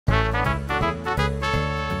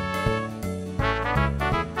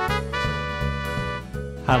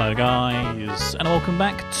Hello guys, and welcome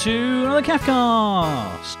back to another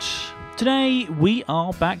CaffCast. Today we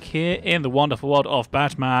are back here in the wonderful world of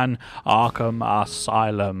Batman Arkham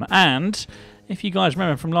Asylum. And if you guys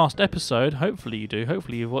remember from last episode, hopefully you do,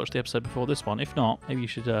 hopefully you've watched the episode before this one. If not, maybe you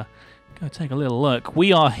should go take a little look.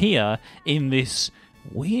 We are here in this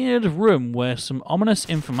weird room where some ominous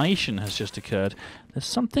information has just occurred. There's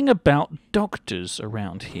something about doctors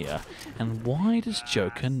around here. And why does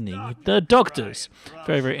Joker need the doctors?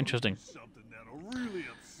 Very, very interesting.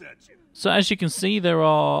 So as you can see, there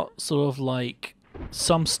are sort of like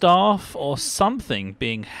some staff or something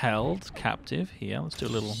being held captive here. Let's do a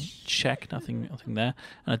little check. Nothing there.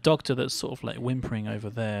 And a doctor that's sort of like whimpering over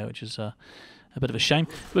there, which is a bit of a shame.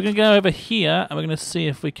 We're going to go over here and we're going to see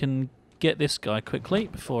if we can get this guy quickly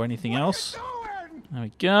before anything else. There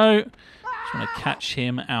we go. Just want to catch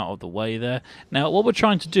him out of the way there. Now, what we're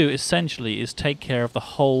trying to do essentially is take care of the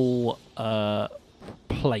whole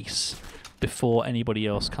place before anybody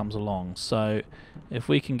else comes along. So, if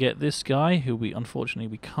we can get this guy, who unfortunately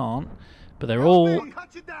we can't, but they're all...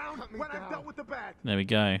 There we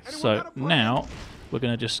go. So now we're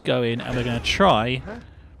going to just go in and we're going to try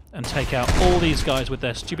and take out all these guys with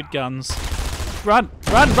their stupid guns. Run!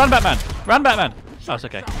 Run! Run, Batman! Run, Batman! Oh, it's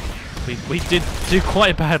okay. We did do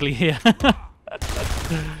quite badly here. Can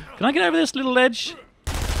I get over this little ledge?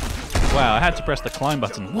 Wow, I had to press the climb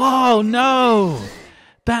button. Whoa, no!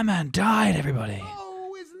 Batman died, everybody.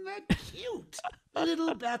 Oh, isn't that cute?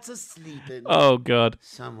 Little bats are sleeping. Oh, God.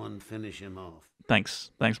 Someone finish him off. Thanks,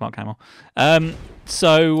 Mark Hamill.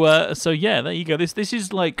 So yeah, there you go. This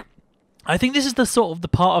is like, I think this is the sort of the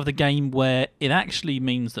part of the game where it actually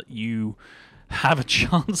means that you have a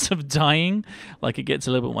chance of dying. Like, it gets a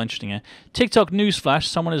little bit more interesting here. TikTok newsflash,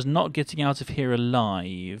 someone is not getting out of here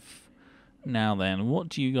alive. Now then, what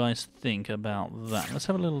do you guys think about that? Let's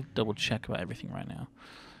have a little double check about everything right now.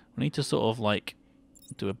 We need to sort of like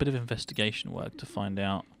do a bit of investigation work to find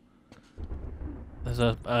out. There's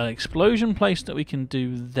an explosion place that we can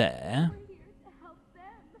do there.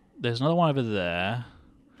 There's another one over there.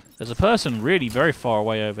 There's a person really very far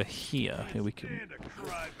away over here who we can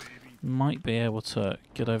might be able to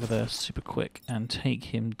get over there super quick and take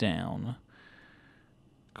him down.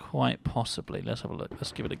 Quite possibly. Let's have a look.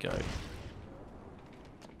 Let's give it a go.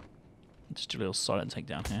 Just do a little silent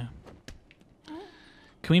takedown here.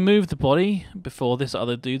 Can we move the body before this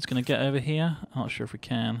other dude's going to get over here? I'm not sure if we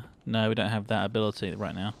can. No, we don't have that ability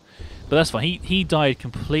right now. But that's fine. He died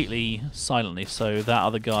completely silently, so that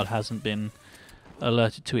other guard hasn't been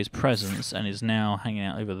alerted to his presence and is now hanging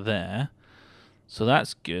out over there. So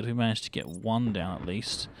that's good. We managed to get one down at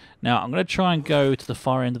least. Now, I'm going to try and go to the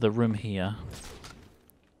far end of the room here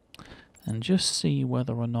and just see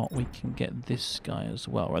whether or not we can get this guy as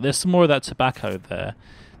well. Right, there's some more of that tobacco there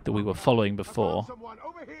that we were following before.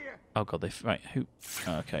 Oh god, right, who?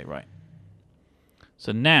 Okay, right.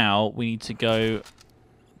 So now we need to go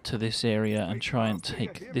to this area and try and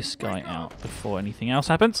take this guy out before anything else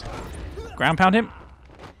happens. Ground pound him.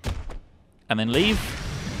 And then leave.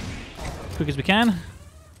 Quick as we can.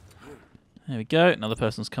 There we go, another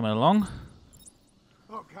person's coming along.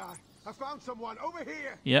 Okay, I found someone over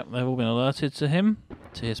here. Yep, they've all been alerted to him,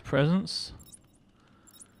 to his presence.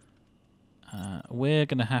 We're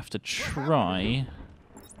going to have to try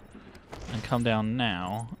and come down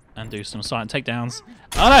now and do some silent takedowns.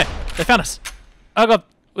 Oh no! They found us! Oh god!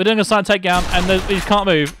 We're doing a silent takedown and we just can't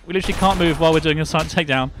move. We literally can't move while we're doing a silent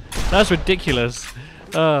takedown. That's ridiculous.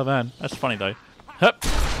 Oh man, that's funny though. Hup.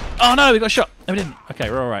 Oh no, we got shot! No, we didn't.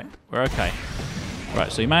 Okay, we're alright. We're okay.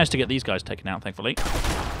 Right, so we managed to get these guys taken out, thankfully.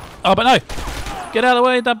 Oh, but no! Get out of the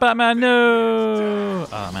way, that Batman! No!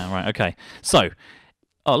 Oh man, right, okay. So,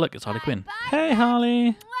 oh look, it's Harley Quinn. Hey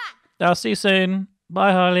Harley! I'll see you soon.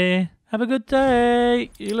 Bye Harley. Have a good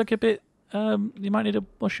day. You look a bit, you might need to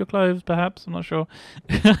wash your clothes perhaps, I'm not sure.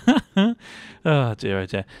 Oh dear, oh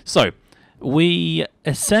dear. So, we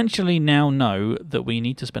essentially now know that we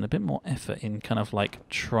need to spend a bit more effort in kind of like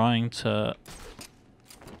trying to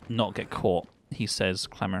not get caught, he says,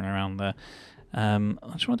 clamoring around there. I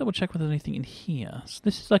just want to double check whether there's anything in here. So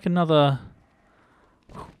this is like another...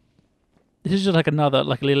 This is just like another,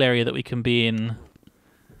 like a little area that we can be in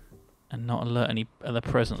and not alert any other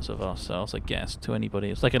presence of ourselves, I guess, to anybody.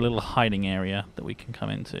 It's like a little hiding area that we can come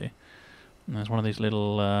into. And there's one of these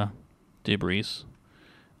little debris.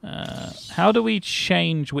 How do we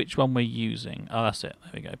change which one we're using? Oh, that's it.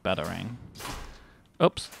 There we go. Batarang.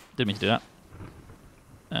 Oops. Didn't mean to do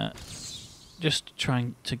that. Just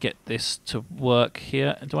trying to get this to work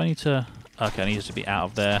here. Do I need to... Okay, I need it to be out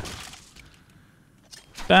of there.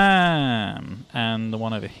 Bam! And the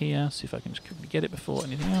one over here. See if I can just quickly get it before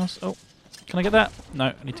anything else. Oh, Can I get that? No,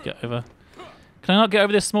 I need to get over. Can I not get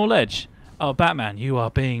over this small ledge? Oh, Batman, you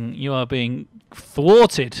are being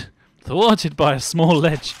thwarted by a small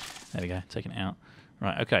ledge. There we go, taking it out.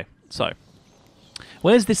 Right, okay. So,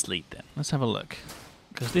 where's this lead then? Let's have a look,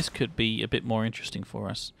 because this could be a bit more interesting for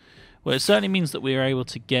us. Well, it certainly means that we are able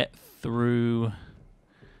to get through.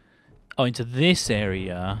 Oh, into this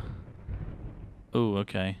area. Oh,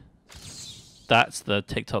 okay. That's the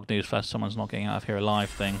TikTok news flash. Someone's not getting out of here alive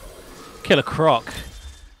thing. Killer Croc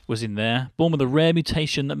was in there, born with a rare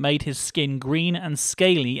mutation that made his skin green and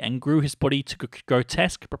scaly and grew his body to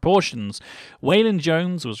grotesque proportions. Waylon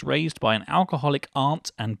Jones was raised by an alcoholic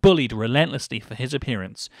aunt and bullied relentlessly for his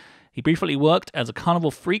appearance. He briefly worked as a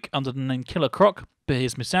carnival freak under the name Killer Croc, but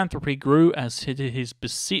his misanthropy grew as his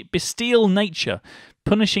bestial nature,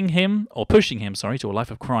 pushing him to a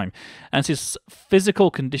life of crime. As his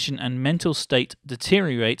physical condition and mental state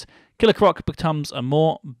deteriorate, Killer Croc becomes a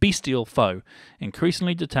more bestial foe,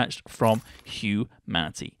 increasingly detached from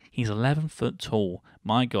humanity. He's 11 foot tall,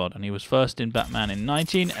 my god, and he was first in Batman in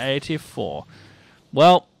 1984.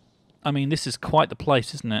 Well, I mean, this is quite the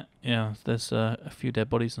place, isn't it? Yeah, there's a few dead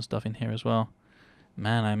bodies and stuff in here as well.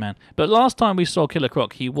 Man, oh man. But last time we saw Killer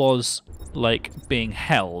Croc, he was, like, being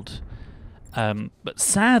held. But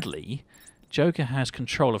sadly, Joker has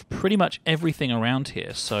control of pretty much everything around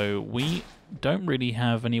here, so we don't really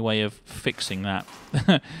have any way of fixing that.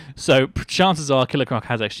 So chances are Killer Croc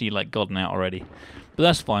has actually, like, gotten out already. But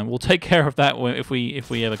that's fine. We'll take care of that if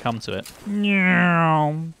we ever come to it.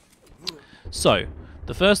 So,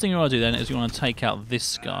 the first thing you want to do then is you want to take out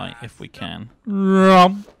this guy if we can.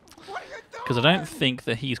 Because I don't think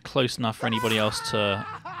that he's close enough for anybody else to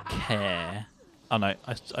care. Oh no,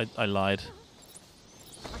 I lied.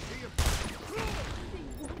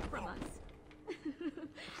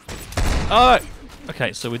 Oh!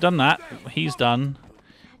 Okay, so we've done that. He's done.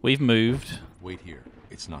 We've moved. Wait here.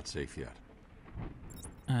 It's not safe yet.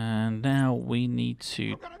 And now we need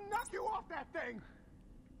to... I'm gonna knock you off that thing.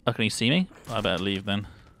 Oh, can he see me? I better leave then.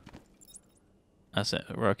 That's it.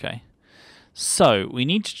 We're okay. So, we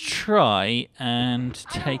need to try and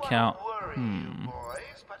take out...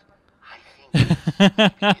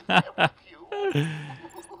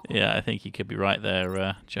 Yeah, I think you could be right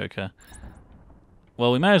there, Joker.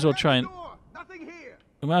 Well, we may as well try and...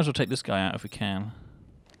 We might as well take this guy out if we can.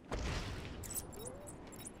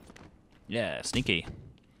 Yeah, sneaky.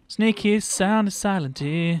 Sneaky, sound is silent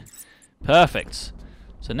here. Perfect.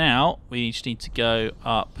 So now, we just need to go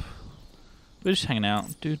up. We're just hanging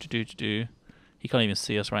out. He can't even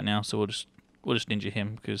see us right now, so we'll just ninja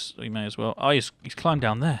him because we may as well. Oh, he's climbed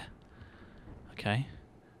down there. Okay.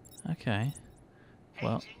 Okay.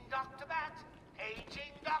 Well.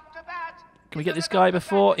 Can we get this guy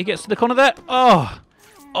before he gets to the corner there? Oh!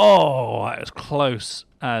 Oh, that was close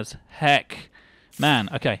as heck. Man,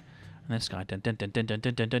 okay. And this guy. They don't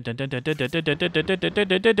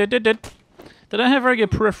have very good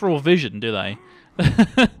peripheral vision, do they?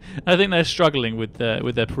 I think they're struggling with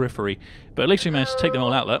their periphery. But at least we managed to take them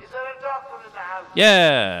all out, look.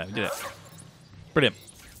 Yeah, we did it. Brilliant.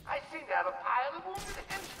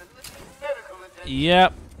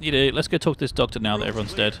 Yep, you do. Let's go talk to this doctor now that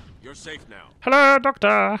everyone's dead. You're safe now. Hello,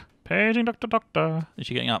 doctor. Paging doctor. Is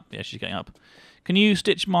she getting up? Yeah, she's getting up. Can you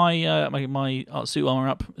stitch my my suit armor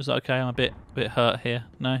up? Is that okay? I'm a bit hurt here.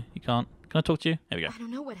 No, you can't. Can I talk to you? There we go. I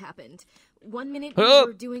don't know what happened. 1 minute we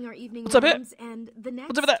were doing our evening rounds, and the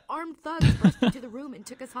next armed thugs burst into the room and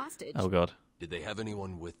took us hostage. Oh god. Did they have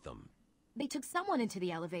anyone with them? They took someone into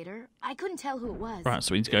the elevator. I couldn't tell who it was. Right,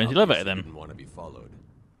 so we need to go into the elevator then. Didn't want to be followed.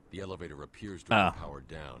 The elevator appears to have powered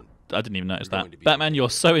down. I didn't even notice that. Batman, you're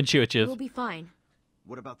so intuitive. We'll be fine.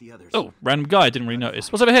 What about the others? Oh, random guy. Didn't really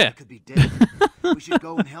notice. What's over here? Could be dead. We should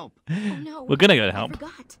go and help. Oh no. We're gonna go to help. I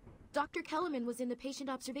forgot. Dr. Kellerman was in the patient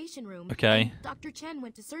observation room. Okay. And Dr. Chen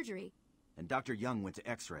went to surgery. And Dr. Young went to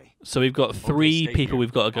X-ray. So we've got three people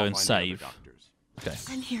we've got to go and save. Okay.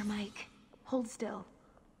 I'm here, Mike. Hold still.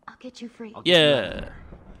 I'll get you free. Yeah.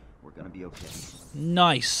 We're gonna be okay.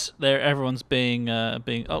 Nice. There, everyone's being.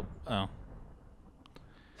 Oh.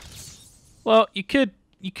 Well, you could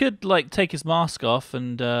like take his mask off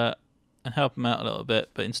and help him out a little bit,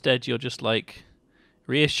 but instead you're just like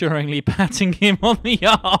reassuringly patting him on the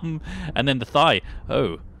arm and then the thigh.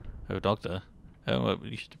 Oh, doctor. Oh, well,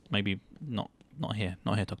 you should maybe not here,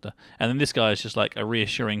 doctor. And then this guy is just like a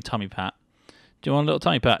reassuring tummy pat. Do you want a little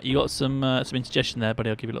tummy pat? You got some indigestion there, buddy.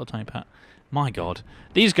 I'll give you a little tummy pat. My God,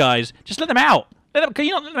 these guys, just let them out. Can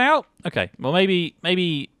you not let them out? Okay. Well, maybe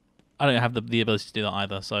I don't have the ability to do that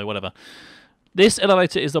either. So whatever. This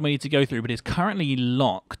elevator is the one we need to go through, but it's currently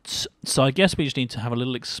locked. So I guess we just need to have a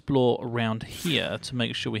little explore around here to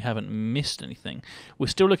make sure we haven't missed anything. We're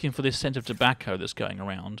still looking for this scent of tobacco that's going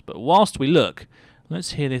around. But whilst we look,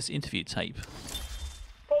 let's hear this interview tape.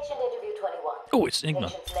 Patient interview 21. Oh, it's Enigma.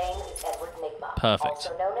 Patient's name is Edward Nigma, Perfect.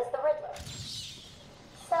 also known as the Riddler.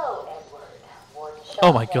 So, Edward, Warden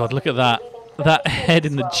Oh my god, look at that. That head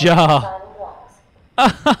in the jar.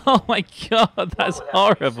 Oh my god, that's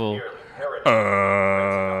horrible.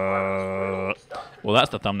 Well, that's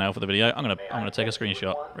the thumbnail for the video. I'm gonna take a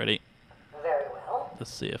screenshot. Ready? Very well.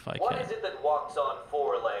 Let's see if I What can. is it that walks on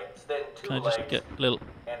 4 legs, then 2 Can I legs, just get a little?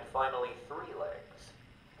 and finally 3 legs?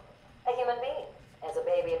 A human being. As a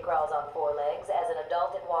baby, it crawls on 4 legs. As an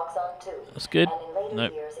adult, it walks on 2. That's good. And in later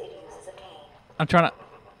Nope. years, it uses a cane. I'm trying to.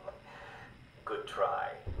 Good try.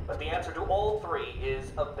 But the answer to all 3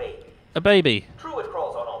 is a baby. A baby. True, it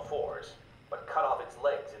crawls on all 4s, but cut off its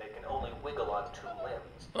legs and it can only wiggle on 2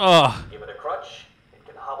 limbs. Oh. Give it a crutch, it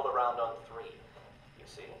can hobble around on 3. You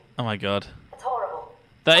see? Oh my god. It's horrible.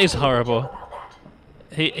 That is What do you horrible. do about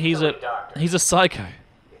that? He's a psycho.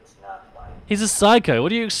 It's not mine. He's a psycho. What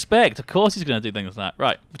do you expect? Of course he's going to do things like that.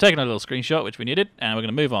 Right, we've taken a little screenshot, which we needed, and we're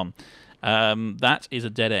going to move on. That is a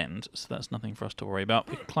dead end, so that's nothing for us to worry about.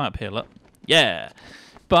 We can climb up here, look. Yeah.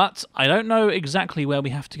 But I don't know exactly where we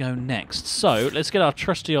have to go next. So let's get our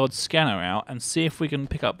trusty old scanner out and see if we can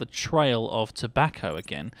pick up the trail of tobacco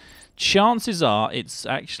again. Chances are it's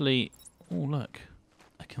actually... Oh, look.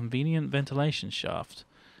 A convenient ventilation shaft.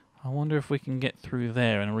 I wonder if we can get through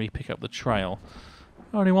there and re-pick up the trail.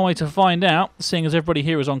 Only one way to find out, seeing as everybody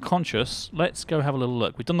here is unconscious. Let's go have a little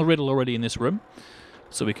look. We've done the riddle already in this room,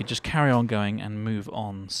 so we could just carry on going and move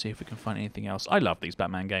on, see if we can find anything else. I love these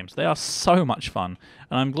Batman games. They are so much fun,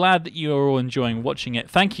 and I'm glad that you are all enjoying watching it.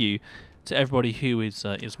 Thank you to everybody who is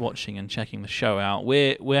watching and checking the show out.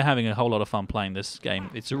 We're having a whole lot of fun playing this game.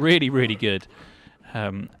 It's really, really good.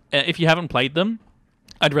 If you haven't played them,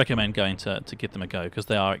 I'd recommend going to give them a go, because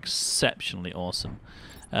they are exceptionally awesome.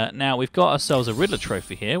 Now, we've got ourselves a Riddler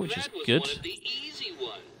trophy here, which is good. One of the easy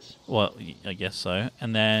ones. Well, I guess so.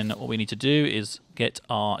 And then what we need to do is get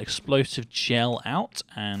our explosive gel out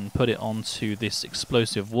and put it onto this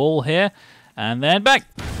explosive wall here. And then bang!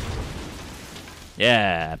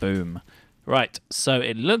 Yeah, boom. Right, so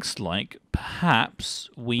it looks like perhaps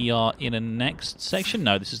we are in a next section.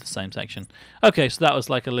 No, this is the same section. Okay, so that was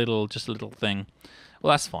like just a little thing.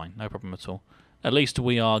 Well, that's fine. No problem at all. At least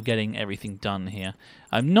we are getting everything done here.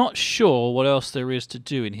 I'm not sure what else there is to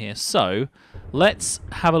do in here, so let's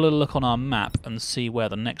have a little look on our map and see where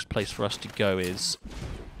the next place for us to go is.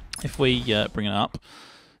 If we bring it up.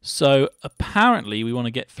 So apparently we want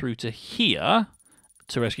to get through to here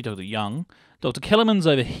to rescue Dr. Young. Dr. Kellerman's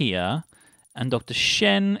over here, and Dr.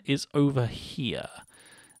 Shen is over here.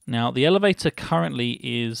 Now the elevator currently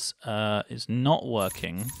is not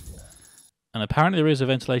working. And apparently there is a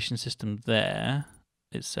ventilation system there.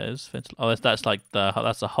 It says, that's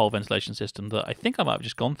the whole ventilation system that I think I might have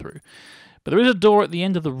just gone through. But there is a door at the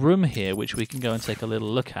end of the room here, which we can go and take a little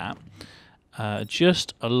look at,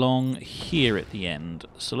 just along here at the end.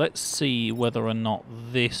 So let's see whether or not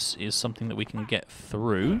this is something that we can get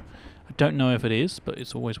through. I don't know if it is, but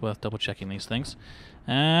it's always worth double checking these things.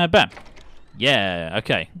 Bam. Yeah.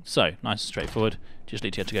 Okay. So nice and straightforward. Just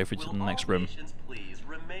need to go through to the next room.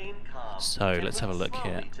 So let's have a look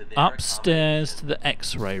here. Upstairs to the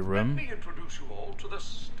X-ray room.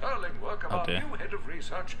 Oh dear.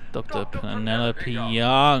 Dr. Penelope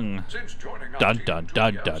Young. Dun dun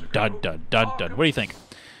dun dun dun dun dun dun. What do you think?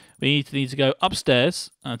 We need to go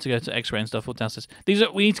upstairs to go to X-ray and stuff, or downstairs.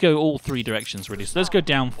 We need to go all 3 directions really. So let's go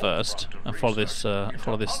down first and follow this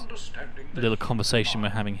little conversation we're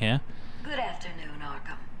having here. Good afternoon,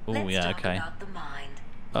 Arkham. Oh yeah, okay. About the mind.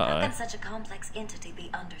 Uh-oh. How can such a complex entity be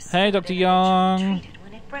understood? Hey, Dr. Young. Treated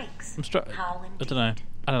when it breaks? I don't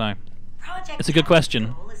know. Project It's a good question.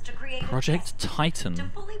 Titan's goal is to create a Project test Titan. to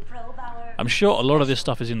fully probe our I'm sure a lot of this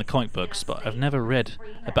stuff is in the comic books, but I've never read.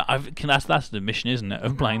 But that's the mission, isn't it,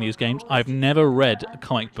 of playing these games? I've never read a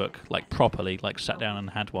comic book like properly, like sat down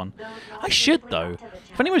and had one. I should though.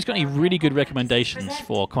 If anyone's got any really good recommendations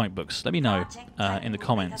for comic books, let me know in the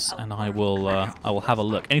comments, and I will have a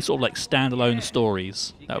look. Any sort of like standalone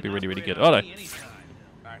stories, that would be really, really good. Oh no.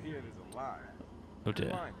 Oh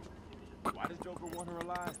dear.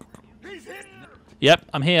 Yep,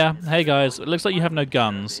 I'm here. Hey guys, it looks like you have no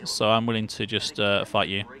guns, so I'm willing to just fight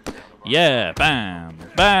you. Yeah, bam,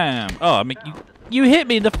 bam. Oh, I mean, you hit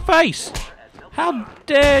me in the face. How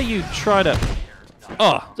dare you try to...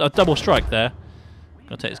 Oh, a double strike there.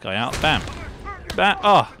 Gonna take this guy out. Bam, bam.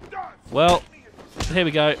 Oh, well, here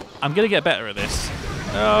we go. I'm gonna get better at this.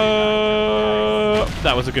 Oh,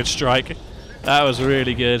 that was a good strike. That was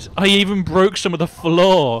really good. Oh, he even broke some of the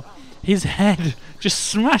floor. His head just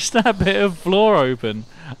smashed that bit of floor open.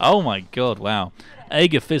 Oh my god, wow.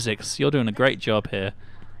 Aga Physics, you're doing a great job here.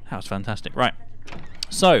 That was fantastic. Right.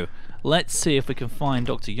 So, let's see if we can find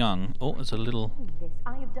Dr. Young. Oh, there's a little...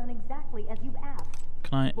 I have done exactly as you've asked.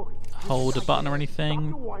 Can I hold a button or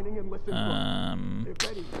anything?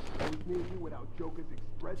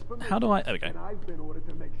 How do I... There we go.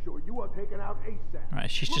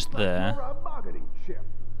 Right, she's just there.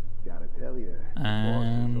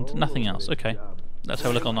 And nothing else. Okay. Let's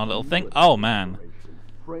have a look on our little thing. Oh, man.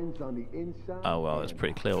 Oh, well, that's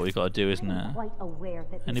pretty clear what we've got to do, isn't it?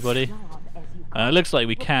 Anybody? It looks like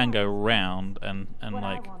we can go round and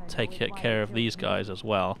like, take care of these guys as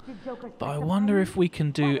well. But I wonder if we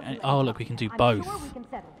can do... Oh, look, we can do both.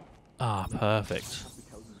 Ah, perfect.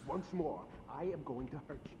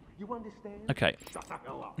 Okay.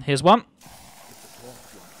 Here's one.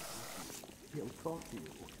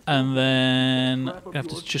 And then I have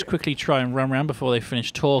to just quickly try and run around before they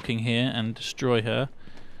finish talking here and destroy her.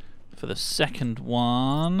 For the second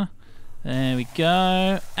one. There we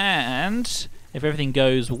go. And if everything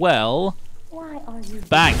goes well,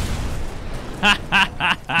 bang!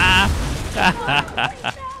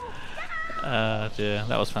 Oh dear,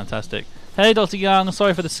 that was fantastic. Hey Dr. Young,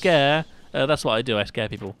 sorry for the scare. That's what I do, I scare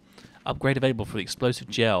people. Upgrade available for the explosive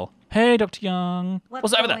gel. Hey Dr. Young.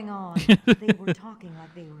 What's over there? They were talking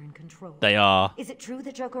like they were in control. They are. Is it true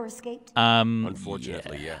that Joker escaped?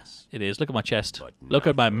 Unfortunately, yeah, yes. it is. Look at my chest. Look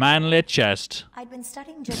at my manly chest. I'd been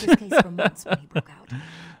studying Joker's case for months when he broke out.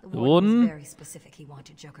 The warden was very specific. He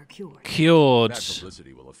wanted Joker cured. Cured. Bad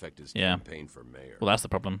publicity will affect his campaign for mayor. Well, that's the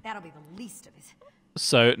problem. That'll be the least of it.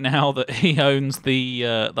 So now that he owns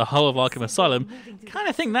the whole of Arkham Asylum, kind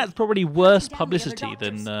of think that's probably worse publicity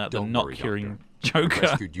than not curing Joker.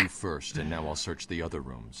 I rescued you first, and now I'll search the other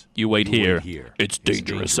rooms. You wait here. It's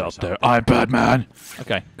dangerous out there. I'm Batman.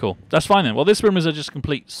 Okay, cool. That's fine then. Well, this room is just a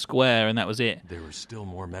complete square, and that was it. There are still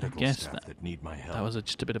more medical staff that need my help. That was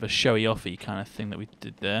just a bit of a showy-offy kind of thing that we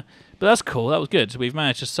did there. But that's cool. That was good. So we've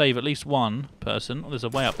managed to save at least one person. Oh, there's a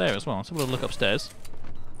way up there as well. So we'll look upstairs,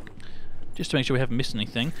 just to make sure we haven't missed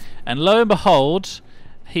anything. And lo and behold,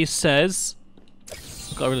 he says,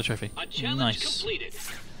 got rid of the trophy. Nice.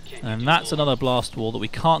 And that's another blast wall that we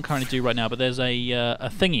can't currently do right now, but there's a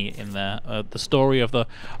thingy in there. The story of the,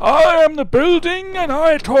 I am the building and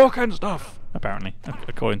I talk and stuff. Apparently,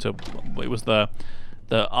 according to, it was the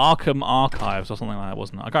Arkham Archives or something like that,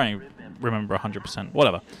 wasn't it? I can't even remember 100%.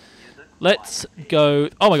 Whatever. Let's go.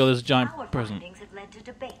 Oh my god, there's a giant present.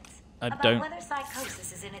 I don't.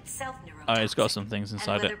 Oh, it's got some things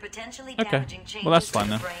inside it. Okay, well that's fine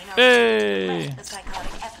then. Hey!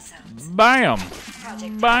 Bam!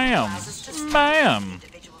 Bam! Bam!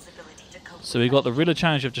 So we got the Riddler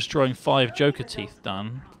challenge of destroying 5 Joker teeth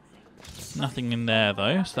done. Nothing in there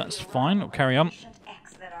though, so that's fine. We'll carry on.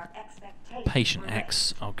 Patient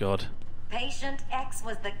X. Oh god. Patient X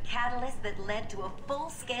was the catalyst that led to a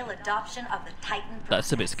full-scale adoption of the Titan process.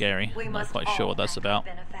 That's a bit scary. I'm not quite sure what that's about.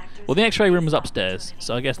 Well, the X-ray room was upstairs,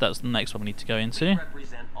 so I guess that's the next one we need to go into.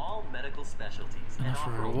 And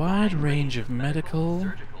for a wide range of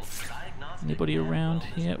medical... Anybody around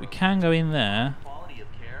here? We can go in there.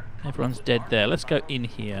 Everyone's dead there. Let's go in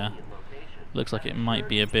here. Looks like it might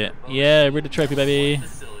be a bit... Yeah, rid of trophy, baby.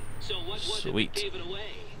 Sweet.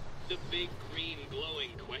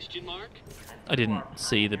 I didn't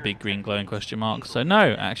see the big green glowing question mark, so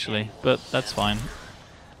no, actually, but that's fine.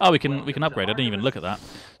 Oh, we can upgrade. I didn't even look at that.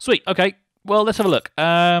 Sweet. Okay. Well, let's have a look.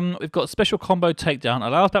 We've got special combo takedown.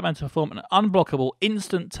 Allows Batman to perform an unblockable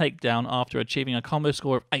instant takedown after achieving a combo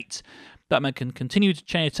score of 8. Batman can continue to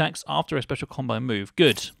chain attacks after a special combo move.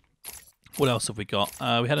 Good. What else have we got?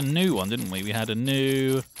 We had a new one, didn't we? We had a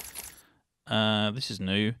new... this is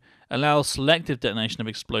new. Allows selective detonation of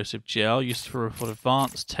explosive gel, used for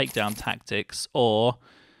advanced takedown tactics, or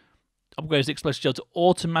upgrades the explosive gel to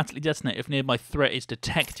automatically detonate if nearby threat is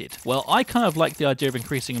detected. Well, I kind of like the idea of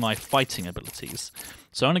increasing my fighting abilities,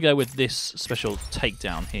 so I'm going to go with this special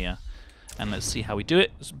takedown here. And let's see how we do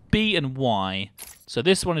it. It's B and Y. So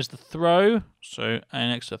this one is the throw, so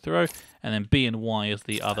an extra throw, and then B and Y is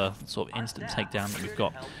the other sort of instant takedown that we've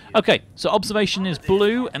got. Okay, so observation is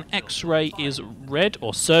blue, and X-ray is red,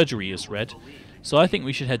 or surgery is red. So I think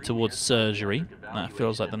we should head towards surgery. That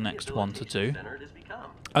feels like the next one to do.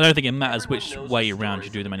 I don't think it matters which way around you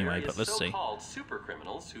do them anyway, but let's see. Oh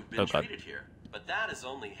god. But that is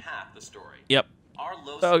only half the story. Yep.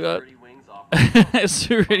 Oh god. It's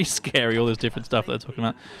really scary, all this different stuff that they're talking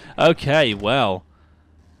about. Okay, well.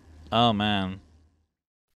 Oh man.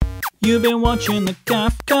 You've been watching the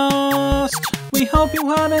CaffCast. We hope you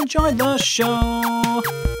have enjoyed the show.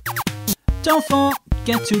 Don't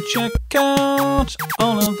forget to check out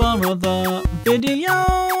all of our other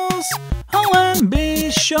videos. Oh, and be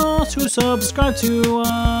sure to subscribe to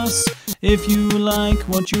us if you like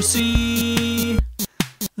what you see.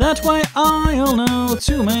 That way I'll know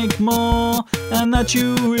to make more and that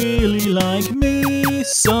you really like me.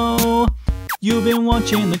 So, you've been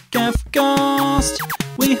watching the CaffCast.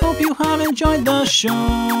 We hope you have enjoyed the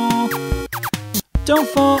show. Don't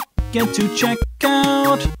forget to check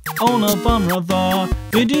out all of our other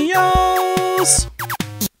videos.